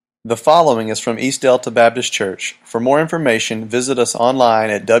The following is from East Delta Baptist Church. For more information, visit us online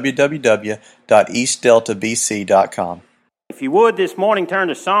at www.eastdeltabc.com. If you would this morning, turn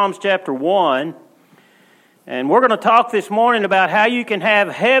to Psalms chapter 1. And we're going to talk this morning about how you can have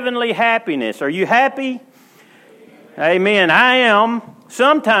heavenly happiness. Are you happy? Amen. I am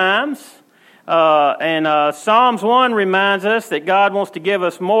sometimes. Psalms 1 reminds us that God wants to give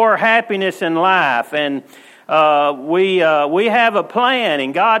us more happiness in life. And we have a plan,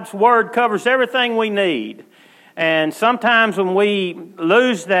 and God's Word covers everything we need. And sometimes when we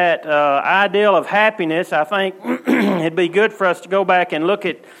lose that ideal of happiness, I think it'd be good for us to go back and look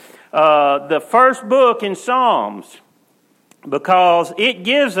at the first book in Psalms, because it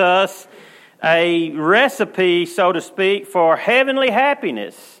gives us a recipe, so to speak, for heavenly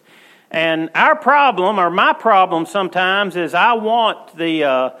happiness. And our problem, or my problem sometimes, is I want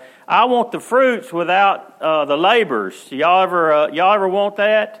the fruits without the labors. Y'all ever want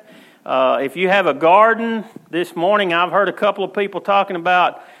that? If you have a garden, this morning I've heard a couple of people talking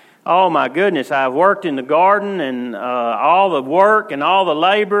about, oh my goodness, I've worked in the garden and all the work and all the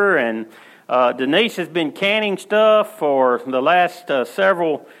labor, and Denise has been canning stuff for the last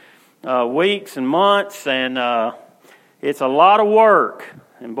several weeks and months, and it's a lot of work.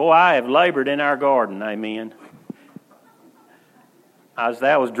 And boy, I have labored in our garden, amen.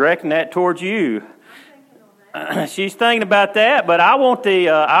 I was directing that towards you. She's thinking about that, but I want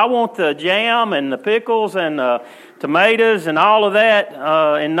the jam and the pickles and the tomatoes and all of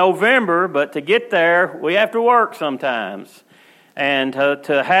that in November. But to get there, we have to work sometimes, and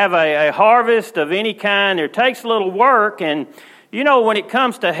to have a harvest of any kind, it takes a little work. And you know, when it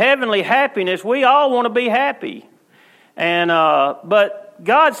comes to heavenly happiness, we all want to be happy, and but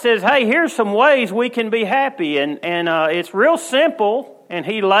God says, hey, here's some ways we can be happy, and it's real simple, and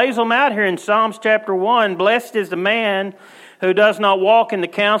He lays them out here in Psalms chapter 1. Blessed is the man who does not walk in the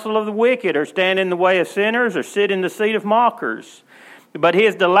counsel of the wicked, or stand in the way of sinners, or sit in the seat of mockers. But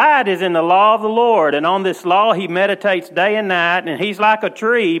his delight is in the law of the Lord, and on this law he meditates day and night, and he's like a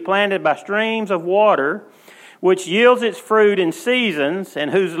tree planted by streams of water, which yields its fruit in seasons,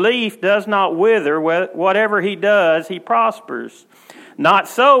 and whose leaf does not wither. Whatever he does, he prospers. Not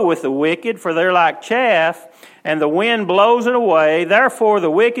so with the wicked, for they're like chaff, and the wind blows it away. Therefore the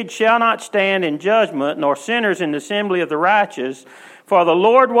wicked shall not stand in judgment, nor sinners in the assembly of the righteous. For the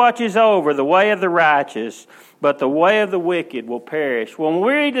Lord watches over the way of the righteous, but the way of the wicked will perish. When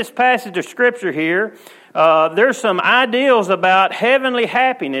we read this passage of Scripture here, there's some ideals about heavenly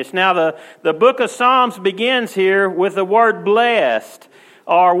happiness. Now the book of Psalms begins here with the word blessed.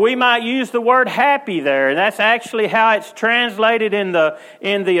 Or we might use the word happy there, and that's actually how it's translated in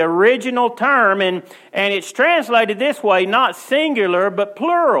the original term, and it's translated this way, not singular but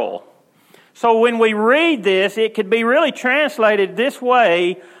plural. So when we read this, it could be really translated this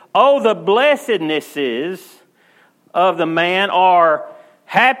way: oh, the blessednesses of the man, or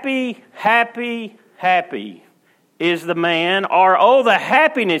happy, happy, happy is the man, or oh, the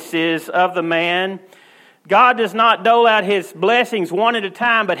happinesses of the man. God does not dole out His blessings one at a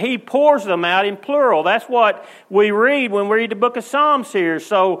time, but He pours them out in plural. That's what we read when we read the book of Psalms here.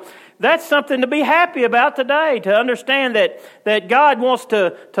 So that's something to be happy about today, to understand that God wants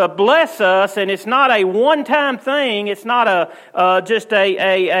to bless us, and it's not a one-time thing. It's not just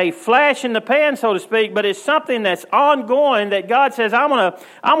a flash in the pan, so to speak, but it's something that's ongoing, that God says, I want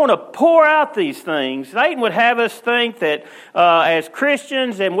to pour out these things. Satan would have us think that as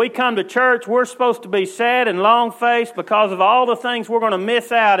Christians, and we come to church, we're supposed to be sad and long-faced because of all the things we're going to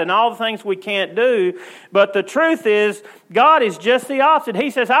miss out and all the things we can't do. But the truth is, God is just the opposite. He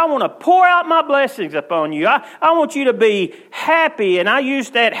says, I want to pour out my blessings upon you. I want you to be happy. And I use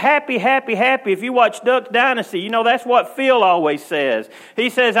that happy, happy, happy. If you watch Duck Dynasty, you know that's what Phil always says. He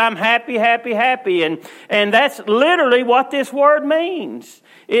says, I'm happy, happy, happy. And that's literally what this word means.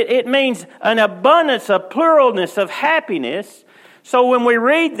 It means an abundance, a pluralness of happiness. So when we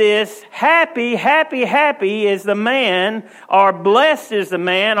read this, happy, happy, happy is the man, or blessed is the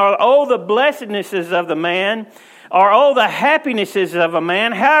man, or oh, the blessednesses of the man, or oh, the happinesses of a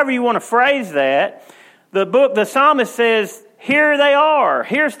man, however you want to phrase that. The psalmist says, here they are.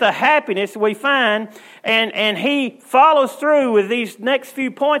 Here's the happiness we find. And he follows through with these next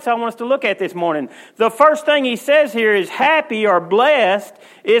few points I want us to look at this morning. The first thing he says here is happy or blessed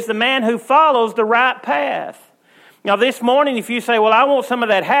is the man who follows the right path. Now, this morning, if you say, "Well, I want some of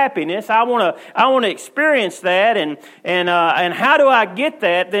that happiness. I want to experience that," and how do I get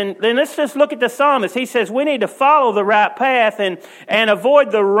that? Then let's just look at the psalmist. He says we need to follow the right path and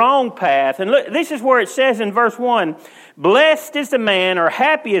avoid the wrong path. And look, this is where it says in verse 1, "Blessed is the man," or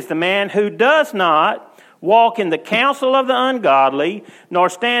happy is the man, "who does not walk in the counsel of the ungodly, nor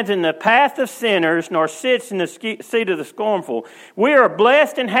stands in the path of sinners, nor sits in the seat of the scornful. We are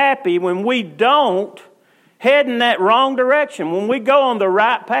blessed and happy when we don't head in that wrong direction, when we go on the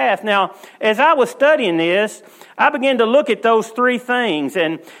right path. Now, as I was studying this, I began to look at those three things.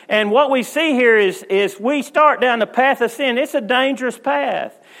 And what we see here is we start down the path of sin. It's a dangerous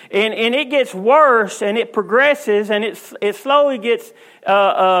path. And it gets worse, and it progresses, and it slowly gets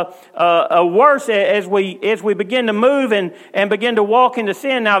worse as we begin to move and begin to walk into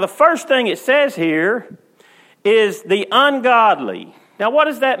sin. Now, the first thing it says here is the ungodly. Now, what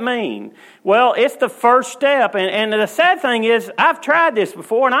does that mean? Well, it's the first step. And the sad thing is, I've tried this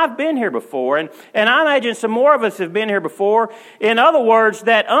before, and I've been here before. And I imagine some more of us have been here before. In other words,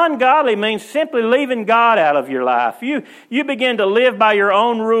 that ungodly means simply leaving God out of your life. You begin to live by your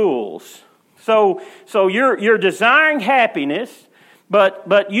own rules. So you're desiring happiness,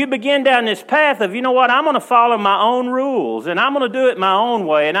 but you begin down this path of, you know what, I'm going to follow my own rules, and I'm going to do it my own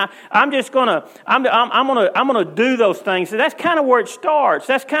way, and I'm going to do those things. So that's kind of where it starts.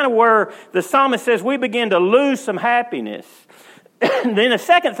 That's kind of where the psalmist says we begin to lose some happiness. Then the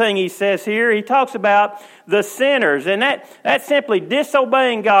second thing he says here, he talks about the sinners, and that's simply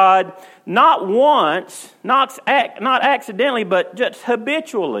disobeying God not once, not accidentally, but just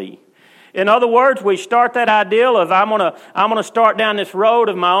habitually. In other words, we start that ideal of I'm gonna start down this road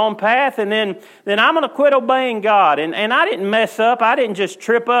of my own path, and then I'm gonna quit obeying God. And I didn't mess up. I didn't just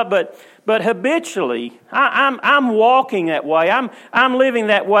trip up, but habitually I'm walking that way. I'm living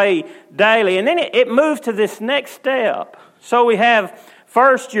that way daily. And then it moves to this next step. So we have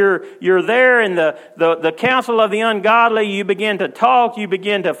first, you're there in the counsel of the ungodly. You begin to talk. You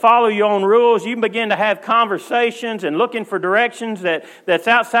begin to follow your own rules. You begin to have conversations and looking for directions that's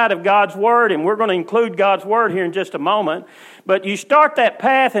outside of God's Word. And we're going to include God's Word here in just a moment. But you start that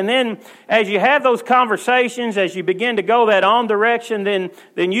path, and then as you have those conversations, as you begin to go that on direction, then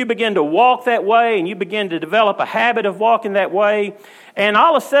you begin to walk that way, and you begin to develop a habit of walking that way. And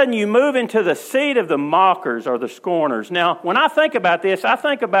all of a sudden, you move into the seat of the mockers or the scorners. Now, when I think about this, I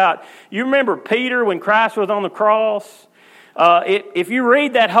think about, you remember Peter when Christ was on the cross? If you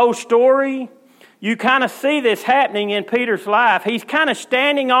read that whole story, you kind of see this happening in Peter's life. He's kind of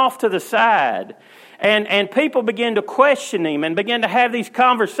standing off to the side. And people begin to question him and begin to have these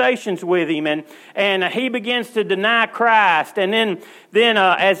conversations with him. And he begins to deny Christ. And then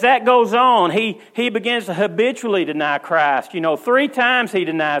as that goes on, he begins to habitually deny Christ. 3 times he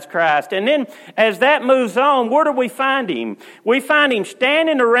denies Christ. And then as that moves on, where do we find him? We find him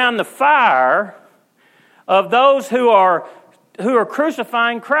standing around the fire of those who are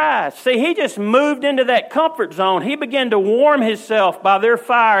crucifying Christ. See, he just moved into that comfort zone. He began to warm himself by their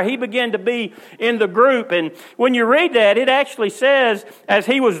fire. He began to be in the group. And when you read that, it actually says, as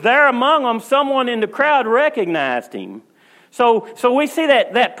he was there among them, someone in the crowd recognized him. So we see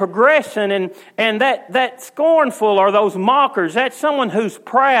that progression, and that scornful or those mockers, that's someone who's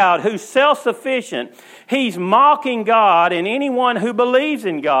proud, who's self-sufficient. He's mocking God and anyone who believes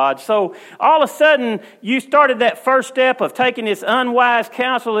in God. So all of a sudden, you started that first step of taking this unwise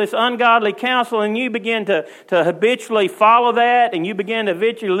counsel, this ungodly counsel, and you begin to habitually follow that, and you begin to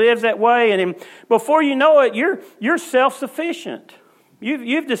habitually live that way. And then before you know it, you're self-sufficient.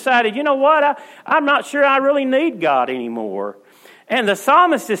 You've decided, you know what, I'm not sure I really need God anymore. And the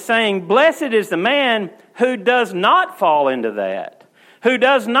psalmist is saying, blessed is the man who does not fall into that, who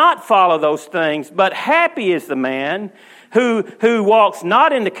does not follow those things, but happy is the man who walks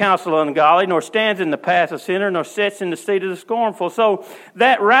not in the counsel of the ungodly, nor stands in the path of sinner, nor sits in the seat of the scornful. So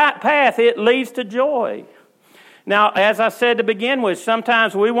that right path, it leads to joy. Now, as I said to begin with,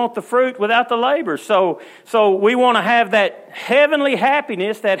 sometimes we want the fruit without the labor. So we want to have that heavenly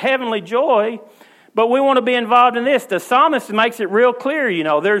happiness, that heavenly joy, but we want to be involved in this. The psalmist makes it real clear,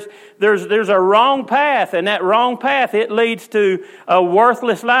 there's a wrong path, and that wrong path, it leads to a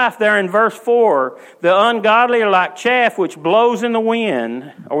worthless life there in verse 4. The ungodly are like chaff which blows in the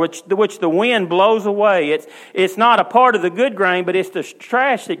wind, or which the wind blows away. It's not a part of the good grain, but it's the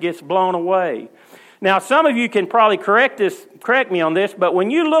trash that gets blown away. Now, some of you can probably correct me on this, but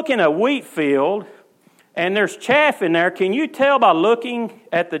when you look in a wheat field and there's chaff in there, can you tell by looking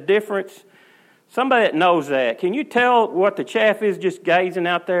at the difference? Somebody that knows that, can you tell what the chaff is just gazing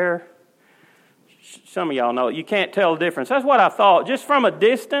out there? Some of y'all know it. You can't tell the difference. That's what I thought. Just from a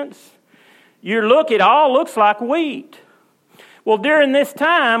distance, it all looks like wheat. Well, during this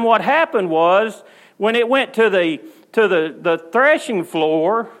time, what happened was when it went to the threshing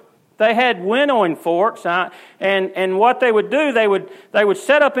floor, they had winnowing forks, and what they would do, they would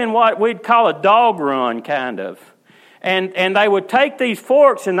set up in what we'd call a dog run, kind of. And they would take these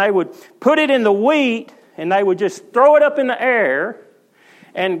forks and they would put it in the wheat, and they would just throw it up in the air.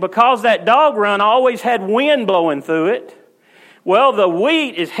 And because that dog run always had wind blowing through it, well, the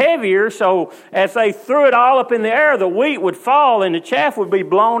wheat is heavier, so as they threw it all up in the air, the wheat would fall and the chaff would be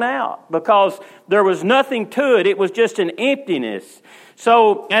blown out because there was nothing to it. It was just an emptiness.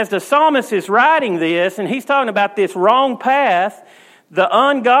 So as the psalmist is writing this, and he's talking about this wrong path, the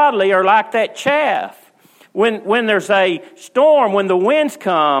ungodly are like that chaff. When there's a storm, when the winds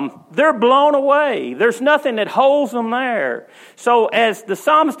come, they're blown away. There's nothing that holds them there. So as the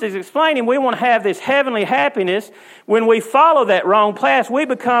psalmist is explaining, we want to have this heavenly happiness. When we follow that wrong path, we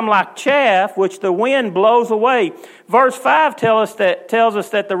become like chaff, which the wind blows away. Verse 5 tells us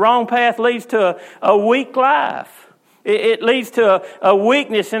that the wrong path leads to a weak life. It leads to a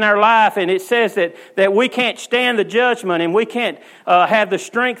weakness in our life, and it says that we can't stand the judgment, and we can't have the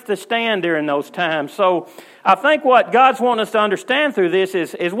strength to stand during those times. So I think what God's wanting us to understand through this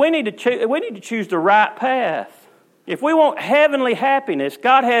is we need to choose the right path. If we want heavenly happiness,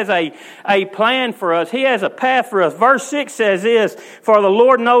 God has a plan for us. He has a path for us. Verse 6 says this, "For the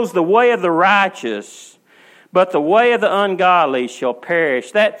Lord knows the way of the righteous, but the way of the ungodly shall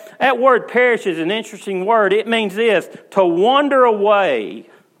perish." That word perish is an interesting word. It means this, to wander away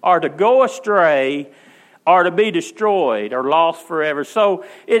or to go astray or to be destroyed or lost forever. So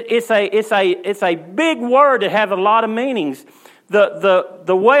it's a big word that has a lot of meanings.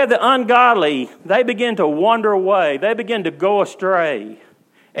 The way of the ungodly, they begin to wander away. They begin to go astray.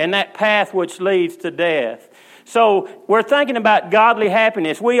 And that path which leads to death. So we're thinking about godly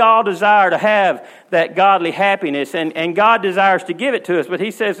happiness. We all desire to have that godly happiness, and God desires to give it to us. But He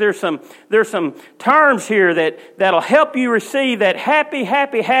says there's some terms here that'll help you receive that happy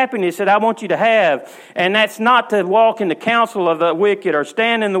happiness that I want you to have. And that's not to walk in the counsel of the wicked or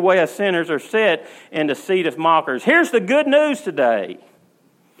stand in the way of sinners or sit in the seat of mockers. Here's the good news today.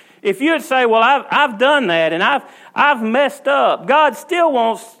 If you would say, well, I've done that and I've messed up, God still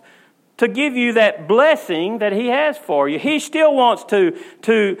wants to give you that blessing that He has for you. He still wants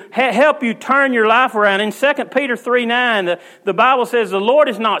to help you turn your life around. In 2 Peter 3:9, the Bible says, "The Lord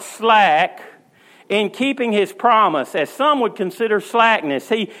is not slack in keeping His promise, as some would consider slackness."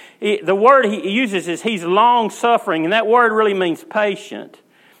 The word He uses is He's long-suffering, and that word really means patient.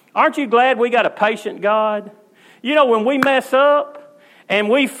 Aren't you glad we got a patient God? You know, when we mess up and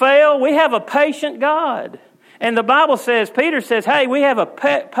we fail, we have a patient God. And the Bible says, Peter says, hey, we have a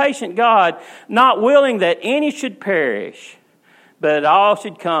patient God, not willing that any should perish, but that all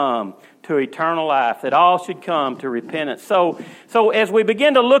should come to eternal life, that all should come to repentance. So as we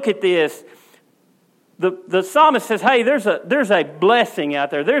begin to look at this, the psalmist says, hey, there's a blessing out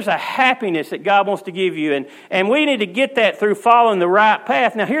there. There's a happiness that God wants to give you. And we need to get that through following the right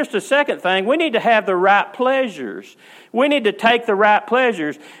path. Now, here's the second thing. We need to have the right pleasures. We need to take the right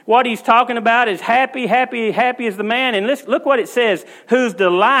pleasures. What he's talking about is happy is the man. And look what it says, whose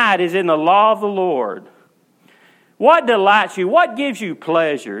delight is in the law of the Lord. What delights you? What gives you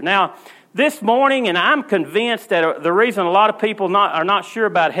pleasure? Now, this morning, and I'm convinced that the reason a lot of people are not sure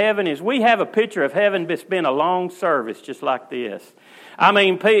about heaven is we have a picture of heaven that's been a long service just like this. I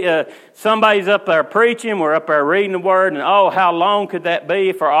mean, somebody's up there preaching, we're up there reading the Word, and oh, how long could that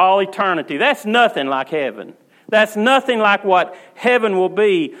be for all eternity? That's nothing like heaven. That's nothing like what heaven will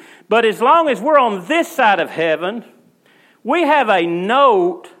be. But as long as we're on this side of heaven, we have a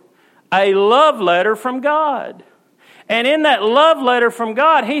note, a love letter from God. And in that love letter from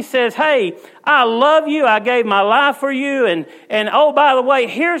God, He says, hey, I love you. I gave my life for you. And oh, by the way,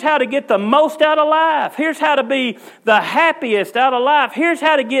 here's how to get the most out of life. Here's how to be the happiest out of life. Here's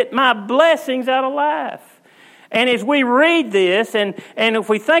how to get my blessings out of life. And as we read this, and if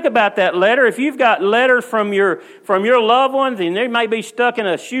we think about that letter, if you've got letters from your loved ones, and they may be stuck in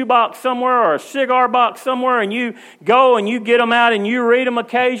a shoebox somewhere or a cigar box somewhere, and you go and you get them out and you read them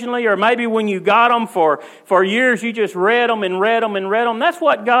occasionally, or maybe when you got them for years, you just read them and read them and read them. That's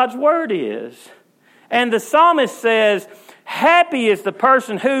what God's Word is. And the psalmist says, happy is the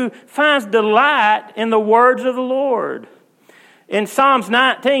person who finds delight in the words of the Lord. In Psalms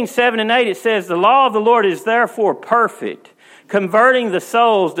 19, 7 and 8, it says, the law of the Lord is therefore perfect, converting the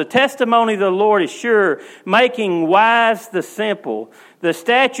souls. The testimony of the Lord is sure, making wise the simple. The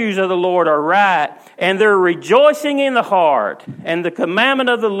statutes of the Lord are right, and they're rejoicing in the heart. And the commandment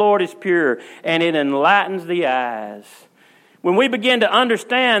of the Lord is pure, and it enlightens the eyes. When we begin to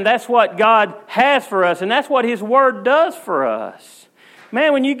understand that's what God has for us, and that's what His Word does for us.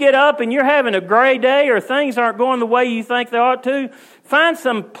 Man, when you get up and you're having a gray day or things aren't going the way you think they ought to, find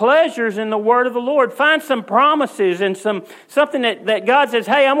some pleasures in the Word of the Lord. Find some promises and something that God says,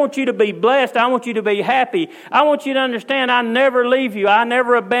 hey, I want you to be blessed. I want you to be happy. I want you to understand I never leave you. I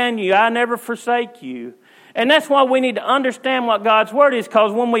never abandon you. I never forsake you. And that's why we need to understand what God's Word is,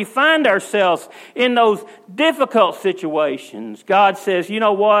 because when we find ourselves in those difficult situations, God says, you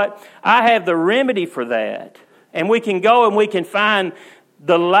know what? I have the remedy for that. And we can go and we can find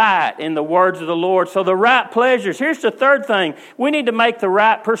the light in the words of the Lord. So the right pleasures. Here's the third thing. We need to make the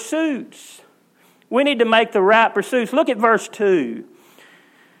right pursuits. We need to make the right pursuits. Look at verse 2.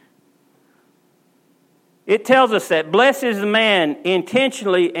 It tells us that blessed is the man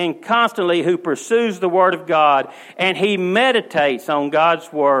intentionally and constantly who pursues the Word of God, and he meditates on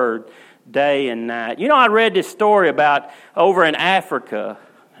God's Word day and night. You know, I read this story about over in Africa,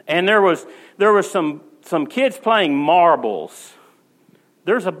 and there was some kids playing marbles.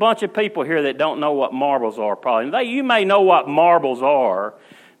 There's a bunch of people here that don't know what marbles are, probably. You may know what marbles are,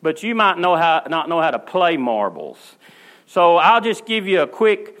 but you might not know how to play marbles. So I'll just give you a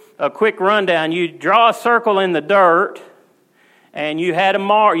quick rundown. You draw a circle in the dirt, and you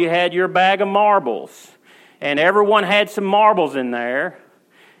had your bag of marbles, and everyone had some marbles in there.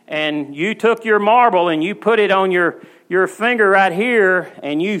 And you took your marble and you put it on your finger right here,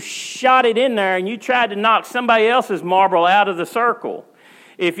 and you shot it in there, and you tried to knock somebody else's marble out of the circle.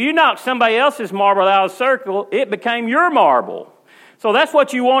 If you knocked somebody else's marble out of the circle, it became your marble. So that's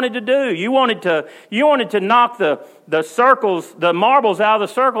what you wanted to do. You wanted to knock the marbles out of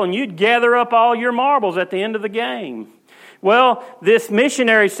the circle, and you'd gather up all your marbles at the end of the game. Well, this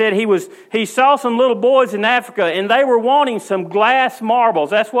missionary said he saw some little boys in Africa, and they were wanting some glass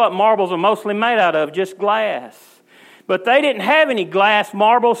marbles. That's what marbles are mostly made out of, just glass. But they didn't have any glass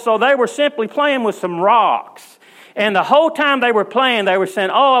marbles, so they were simply playing with some rocks. And the whole time they were playing, they were saying,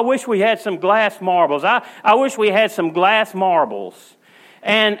 oh, I wish we had some glass marbles. I wish we had some glass marbles.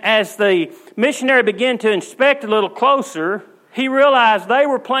 And as the missionary began to inspect a little closer, he realized they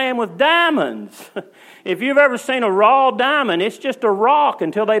were playing with diamonds. If you've ever seen a raw diamond, it's just a rock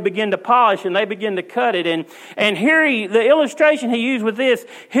until they begin to polish and they begin to cut it. And here the illustration he used with this,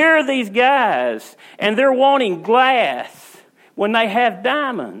 here are these guys, and they're wanting glass when they have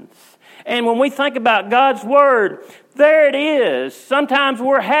diamonds. And when we think about God's Word, there it is. Sometimes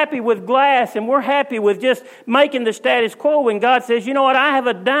we're happy with glass and we're happy with just making the status quo when God says, you know what, I have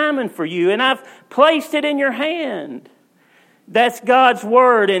a diamond for you and I've placed it in your hand. That's God's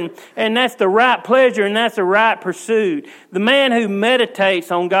Word, and that's the right pleasure, and that's the right pursuit. The man who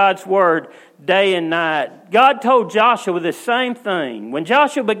meditates on God's Word day and night. God told Joshua the same thing. When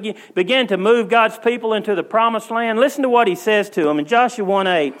Joshua began to move God's people into the promised land, listen to what he says to them in Joshua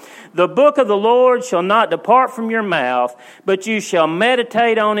 1:8. The book of the Lord shall not depart from your mouth, but you shall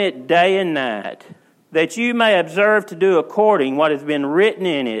meditate on it day and night, that you may observe to do according what has been written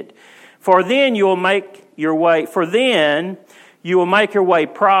in it. For then you will make your way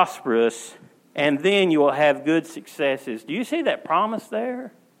prosperous, and then you will have good successes. Do you see that promise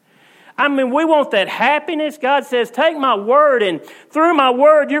there? I mean, we want that happiness. God says, take my word, and through my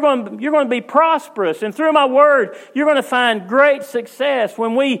word, you're going to be prosperous. And through my word, you're going to find great success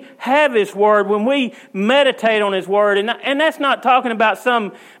when we have His word, when we meditate on His word. And that's not talking about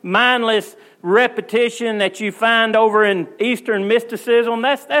some mindless repetition that you find over in Eastern mysticism.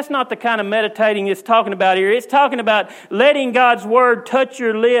 That's not the kind of meditating it's talking about here. It's talking about letting God's word touch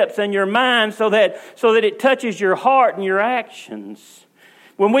your lips and your mind so that it touches your heart and your actions.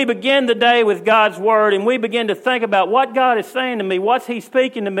 When we begin the day with God's Word and we begin to think about what God is saying to me, what's He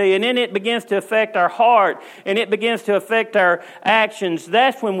speaking to me, and then it begins to affect our heart and it begins to affect our actions,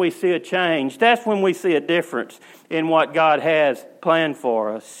 that's when we see a change. That's when we see a difference in what God has planned for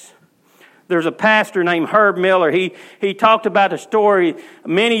us. There's a pastor named Herb Miller. He talked about a story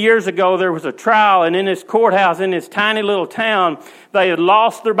many years ago. There was a trial, and in this courthouse in this tiny little town, they had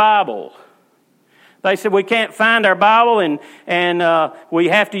lost their Bible. They said, we can't find our Bible, and we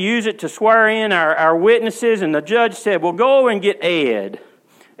have to use it to swear in our witnesses. And the judge said, well, go over and get Ed.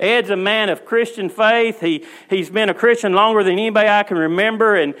 Ed's a man of Christian faith. He's been a Christian longer than anybody I can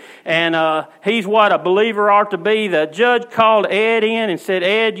remember, and he's what a believer ought to be. The judge called Ed in and said,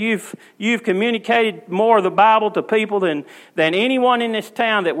 Ed, you've communicated more of the Bible to people than anyone in this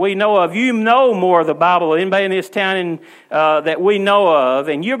town that we know of. You know more of the Bible than anybody in this town that we know of,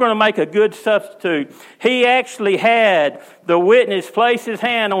 and you're going to make a good substitute. He actually had the witness place his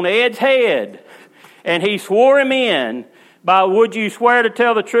hand on Ed's head, and he swore him in. By would you swear to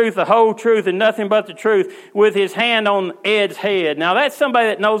tell the truth, the whole truth, and nothing but the truth, with his hand on Ed's head. Now that's somebody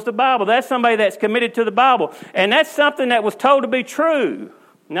that knows the Bible. That's somebody that's committed to the Bible. And that's something that was told to be true.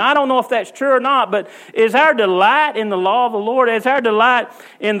 Now I don't know if that's true or not, but is our delight in the law of the Lord? Is our delight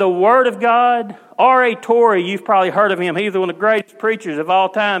in the Word of God? R.A. Torrey, you've probably heard of him. He's one of the greatest preachers of all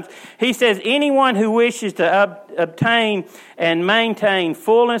times. He says, anyone who wishes to obtain and maintain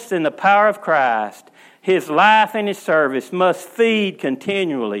fullness in the power of Christ His life and his service must feed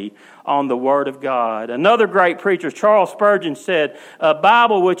continually on the Word of God. Another great preacher, Charles Spurgeon, said, "A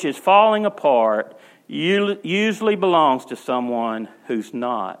Bible which is falling apart usually belongs to someone who's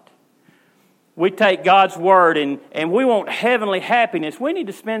not." We take God's Word and we want heavenly happiness. We need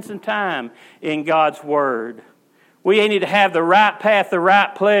to spend some time in God's Word. We need to have the right path, the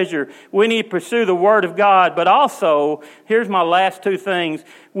right pleasure. We need to pursue the Word of God. But also, here's my last two things.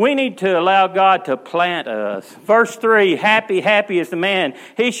 We need to allow God to plant us. Verse 3, happy, happy is the man.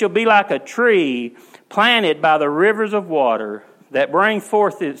 He shall be like a tree planted by the rivers of water that bring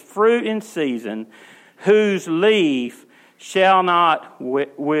forth its fruit in season, whose leaf shall not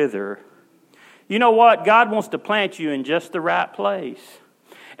wither. You know what? God wants to plant you in just the right place.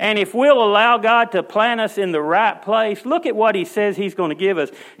 And if we'll allow God to plant us in the right place, look at what He says He's going to give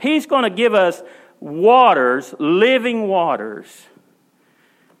us. He's going to give us waters, living waters.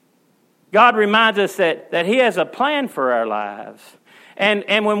 God reminds us that He has a plan for our lives.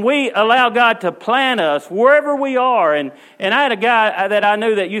 And when we allow God to plant us wherever we are, and I had a guy that I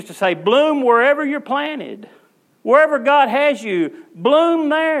knew that used to say, bloom wherever you're planted. Wherever God has you, bloom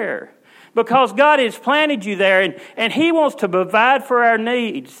there. Because God has planted you there, and He wants to provide for our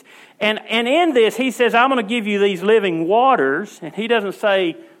needs. And in this, He says, I'm going to give you these living waters. And He doesn't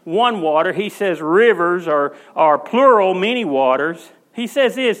say one water. He says rivers or plural, many waters. He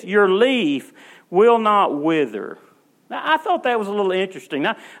says this, your leaf will not wither. Now, I thought that was a little interesting.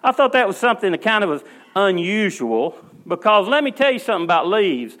 Now, I thought that was something that kind of was unusual. Because let me tell you something about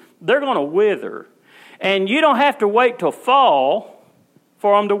leaves. They're going to wither. And you don't have to wait till fall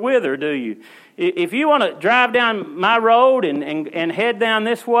for them to wither, do you? If you want to drive down my road and head down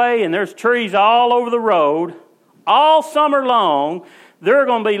this way, and there's trees all over the road, all summer long, there are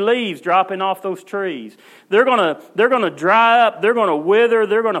going to be leaves dropping off those trees. They're going to dry up, they're going to wither,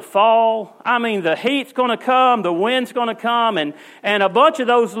 they're going to fall. I mean, the heat's going to come, the wind's going to come, and a bunch of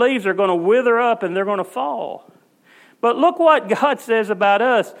those leaves are going to wither up and they're going to fall. But look what God says about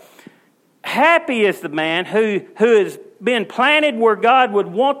us. Happy is the man who has been planted where God would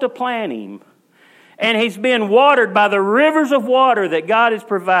want to plant him. And he's been watered by the rivers of water that God has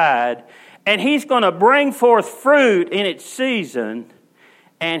provided. And he's going to bring forth fruit in its season.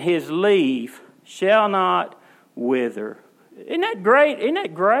 And his leaf shall not wither. Isn't that great? Isn't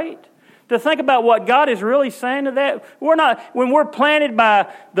that great? To think about what God is really saying to that. When we're planted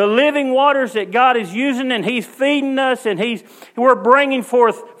by the living waters that God is using and He's feeding us and we're bringing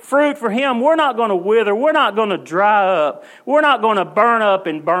forth fruit for Him, we're not going to wither. We're not going to dry up. We're not going to burn up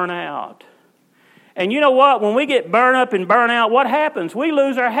and burn out. And you know what? When we get burned up and burn out, what happens? We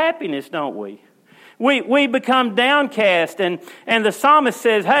lose our happiness, don't we? We become downcast, and the psalmist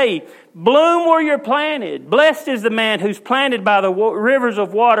says, hey, bloom where you're planted. Blessed is the man who's planted by the rivers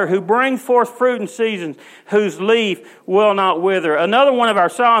of water, who brings forth fruit in seasons, whose leaf will not wither. Another one of our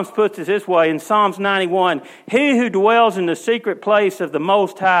psalms puts it this way in Psalms 91, he who dwells in the secret place of the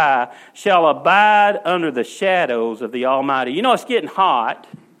Most High shall abide under the shadows of the Almighty. You know, it's getting hot.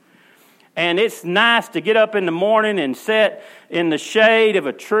 And it's nice to get up in the morning and sit in the shade of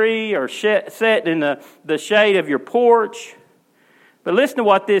a tree or sit in the shade of your porch. But listen to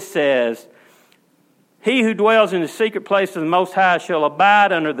what this says. He who dwells in the secret place of the Most High shall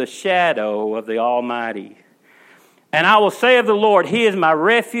abide under the shadow of the Almighty. And I will say of the Lord, He is my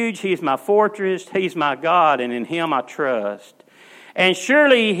refuge, He is my fortress, He is my God, and in Him I trust. And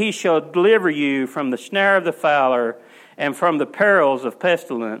surely He shall deliver you from the snare of the fowler and from the perils of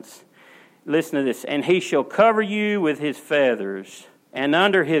pestilence. Listen to this. And He shall cover you with His feathers, and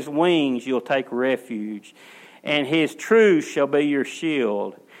under His wings you'll take refuge. And His truth shall be your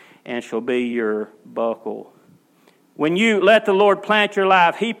shield, and shall be your buckle. When you let the Lord plant your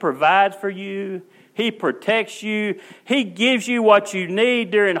life, He provides for you. He protects you. He gives you what you need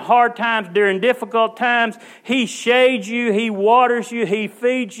during hard times, during difficult times. He shades you. He waters you. He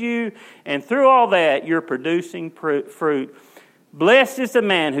feeds you. And through all that, you're producing fruit. Blessed is the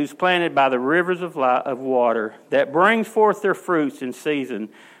man who's planted by the rivers of water, that brings forth their fruits in season,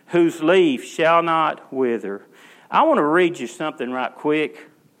 whose leaf shall not wither. I want to read you something right quick.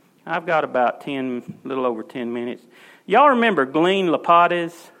 I've got about a little over 10 minutes. Y'all remember Glenn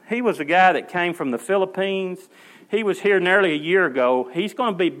Lapades? He was a guy that came from the Philippines. He was here nearly a year ago. He's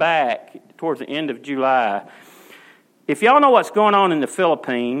going to be back towards the end of July. If y'all know what's going on in the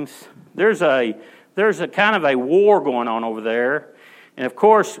Philippines, there's a kind of a war going on over there. And of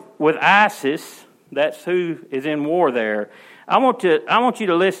course, with ISIS, that's who is in war there. I want you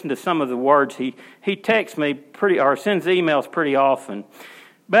to listen to some of the words. He texts me sends emails pretty often.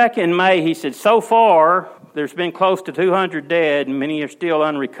 Back in May, he said, so far, there's been close to 200 dead and many are still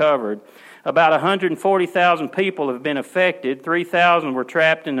unrecovered. About 140,000 people have been affected. 3,000 were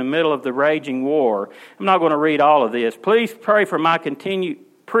trapped in the middle of the raging war. I'm not going to read all of this. Please continue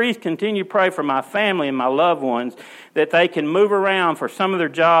to pray for my family and my loved ones that they can move around, for some of their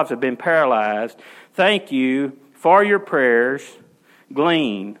jobs have been paralyzed. Thank you for your prayers.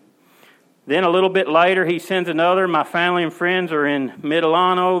 Glean. Then a little bit later, he sends another. My family and friends are in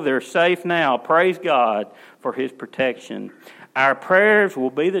Milano. They're safe now. Praise God for his protection. Our prayers will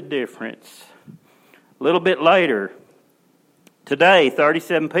be the difference. A little bit later, today,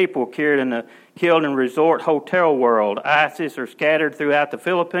 37 people were killed in Resort Hotel World. ISIS are scattered throughout the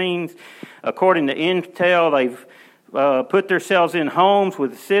Philippines. According to intel, they've put themselves in homes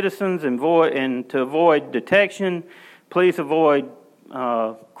with citizens and to avoid detection. Please avoid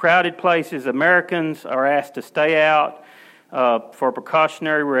crowded places. Americans are asked to stay out for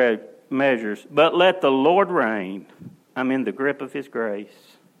precautionary measures. But let the Lord reign. I'm in the grip of his grace.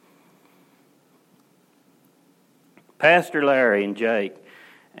 Pastor Larry and Jake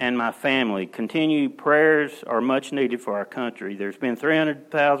and my family, continued prayers are much needed for our country. There's been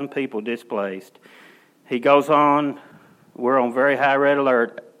 300,000 people displaced. He goes on, we're on very high red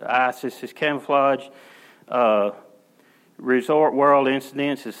alert. ISIS is camouflage. Resort World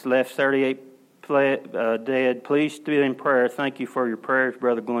incidents has left 38 dead. Please be in prayer. Thank you for your prayers,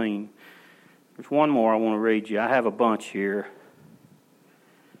 Brother Glean. There's one more I want to read you. I have a bunch here.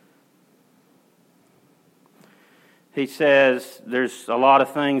 He says, there's a lot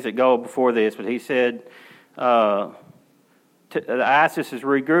of things that go before this, but he said, the ISIS is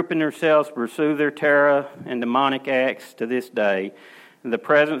regrouping themselves to pursue their terror and demonic acts to this day. In the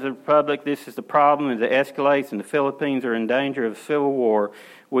President of the Republic, this is the problem as it escalates and the Philippines are in danger of civil war.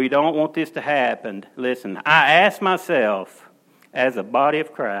 We don't want this to happen. Listen, I ask myself, as a body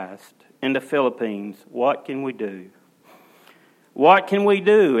of Christ in the Philippines, what can we do? What can we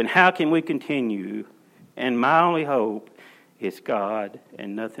do and how can we continue? And my only hope is God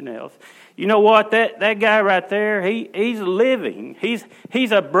and nothing else. You know what? That guy right there, he's living.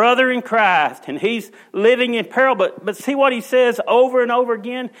 He's a brother in Christ, and he's living in peril. But see what he says over and over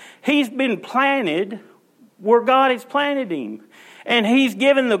again? He's been planted where God has planted him. And he's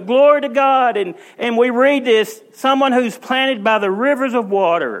given the glory to God. And we read this, someone who's planted by the rivers of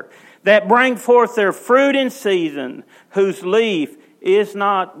water that bring forth their fruit in season, whose leaf is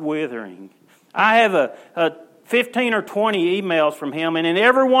not withering. I have a 15 or 20 emails from him, and in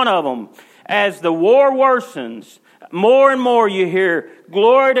every one of them, as the war worsens, more and more you hear,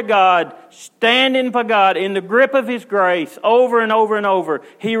 glory to God, standing for God, in the grip of his grace, over and over and over.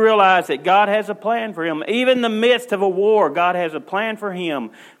 He realized that God has a plan for him. Even in the midst of a war, God has a plan for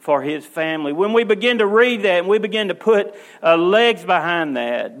him, for his family. When we begin to read that and we begin to put legs behind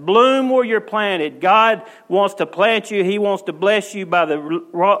that, bloom where you're planted. God wants to plant you. He wants to bless you by the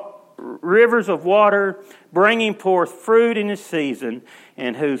rivers of water, bringing forth fruit in his season,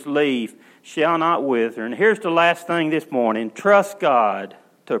 and whose leaf shall not wither. And here's the last thing this morning. Trust God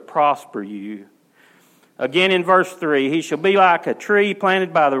to prosper you. Again in verse 3, he shall be like a tree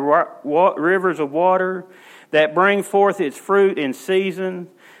planted by the rivers of water that bring forth its fruit in season,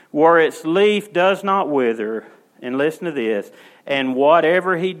 where its leaf does not wither. And listen to this. And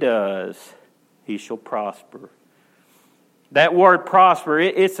whatever he does, he shall prosper. That word prosper,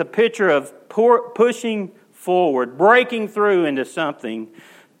 it's a picture of pushing forward, breaking through into something,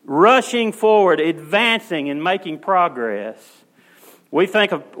 rushing forward, advancing and making progress. We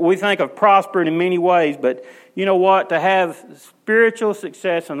think of prospering in many ways, but you know what? To have spiritual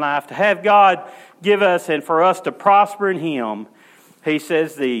success in life, to have God give us and for us to prosper in him, he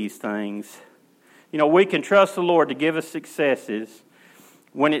says these things. You know, we can trust the Lord to give us successes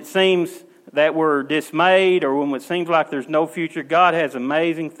when it seems that we're dismayed or when it seems like there's no future. God has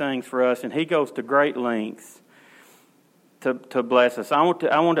amazing things for us, and he goes to great lengths to bless us. I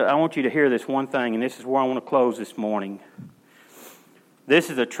want you to hear this one thing, and this is where I want to close this morning. This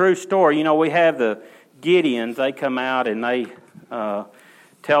is a true story. You know, we have the Gideons. They come out and they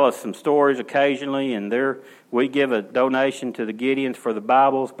tell us some stories occasionally, and we give a donation to the Gideons for the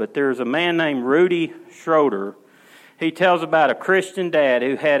Bibles. But there's a man named Rudy Schroeder. He tells about a Christian dad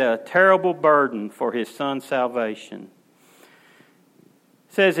who had a terrible burden for his son's salvation.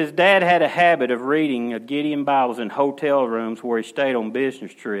 It says his dad had a habit of reading Gideon Bibles in hotel rooms where he stayed on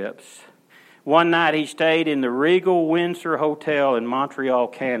business trips. One night he stayed in the Regal Windsor Hotel in Montreal,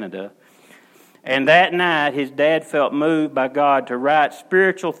 Canada. And that night his dad felt moved by God to write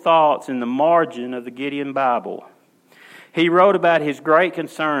spiritual thoughts in the margin of the Gideon Bible. He wrote about his great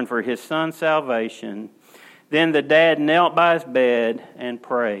concern for his son's salvation. Then the dad knelt by his bed and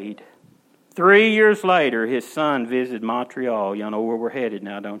prayed. 3 years later, his son visited Montreal. Y'all know where we're headed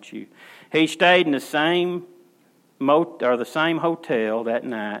now, don't you? He stayed in the same hotel that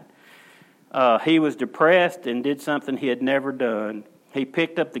night. He was depressed and did something he had never done. He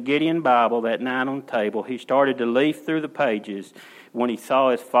picked up the Gideon Bible that night on the table. He started to leaf through the pages when he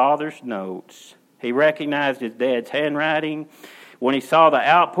saw his father's notes. He recognized his dad's handwriting. When he saw the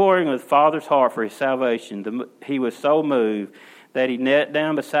outpouring of his father's heart for his salvation, he was so moved that he knelt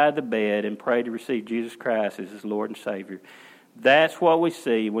down beside the bed and prayed to receive Jesus Christ as his Lord and Savior. That's what we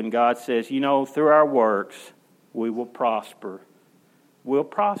see when God says, through our works, we will prosper. We'll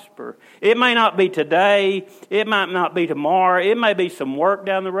prosper. It may not be today. It might not be tomorrow. It may be some work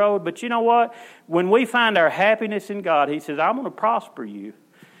down the road. But you know what? When we find our happiness in God, He says, I'm going to prosper you.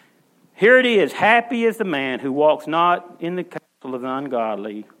 Here it is. Happy is the man who walks not in the counsel of the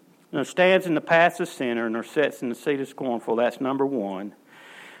ungodly, nor stands in the paths of sinner, nor sits in the seat of scornful. That's number one.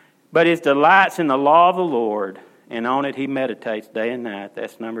 But his delights in the law of the Lord, and on it he meditates day and night.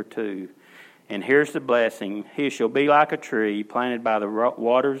 That's number two. And here's the blessing. He shall be like a tree planted by the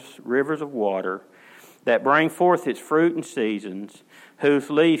rivers of water, that bring forth its fruit in seasons, whose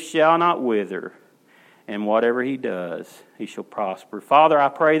leaf shall not wither, and whatever he does, he shall prosper. Father, I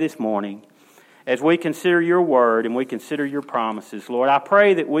pray this morning, as we consider your word and we consider your promises, Lord, I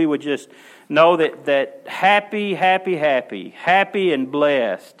pray that we would just know that happy and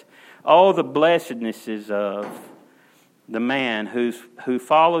blessed, oh, the blessednesses of the man who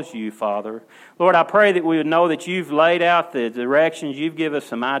follows you, Father. Lord, I pray that we would know that you've laid out the directions, you've given us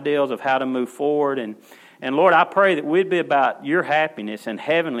some ideals of how to move forward. And Lord, I pray that we'd be about your happiness and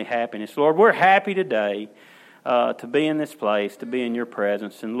heavenly happiness. Lord, we're happy today to be in this place, to be in your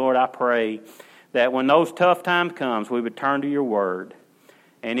presence. And Lord, I pray that when those tough times comes, we would turn to your word.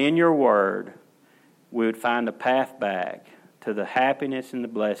 And in your word, we would find a path back to the happiness and the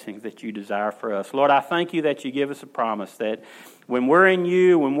blessings that you desire for us. Lord, I thank you that you give us a promise that when we're in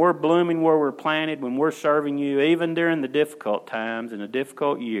you, when we're blooming where we're planted, when we're serving you, even during the difficult times and the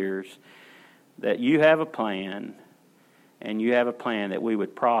difficult years, that you have a plan, and you have a plan that we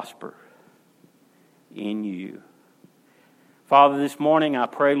would prosper in you. Father, this morning I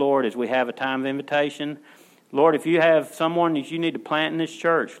pray, Lord, as we have a time of invitation, Lord, if you have someone that you need to plant in this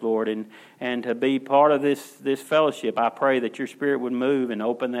church, Lord, and to be part of this fellowship, I pray that your Spirit would move and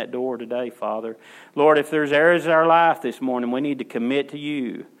open that door today, Father. Lord, if there's areas of our life this morning we need to commit to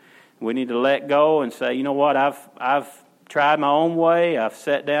you, we need to let go and say, you know what, I've tried my own way, I've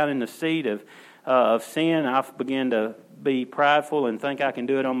sat down in the seat of sin, I've begun to be prideful and think I can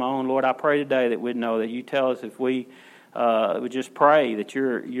do it on my own. Lord, I pray today that we'd know that you tell us if we just pray that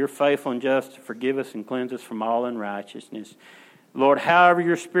you're faithful and just to forgive us and cleanse us from all unrighteousness. Lord, however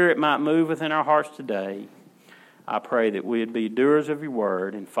your Spirit might move within our hearts today, I pray that we'd be doers of your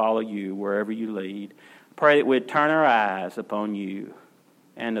word and follow you wherever you lead. I pray that we'd turn our eyes upon you,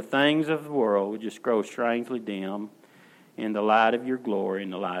 and the things of the world would just grow strangely dim in the light of your glory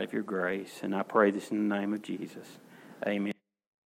and the light of your grace. And I pray this in the name of Jesus. Amen.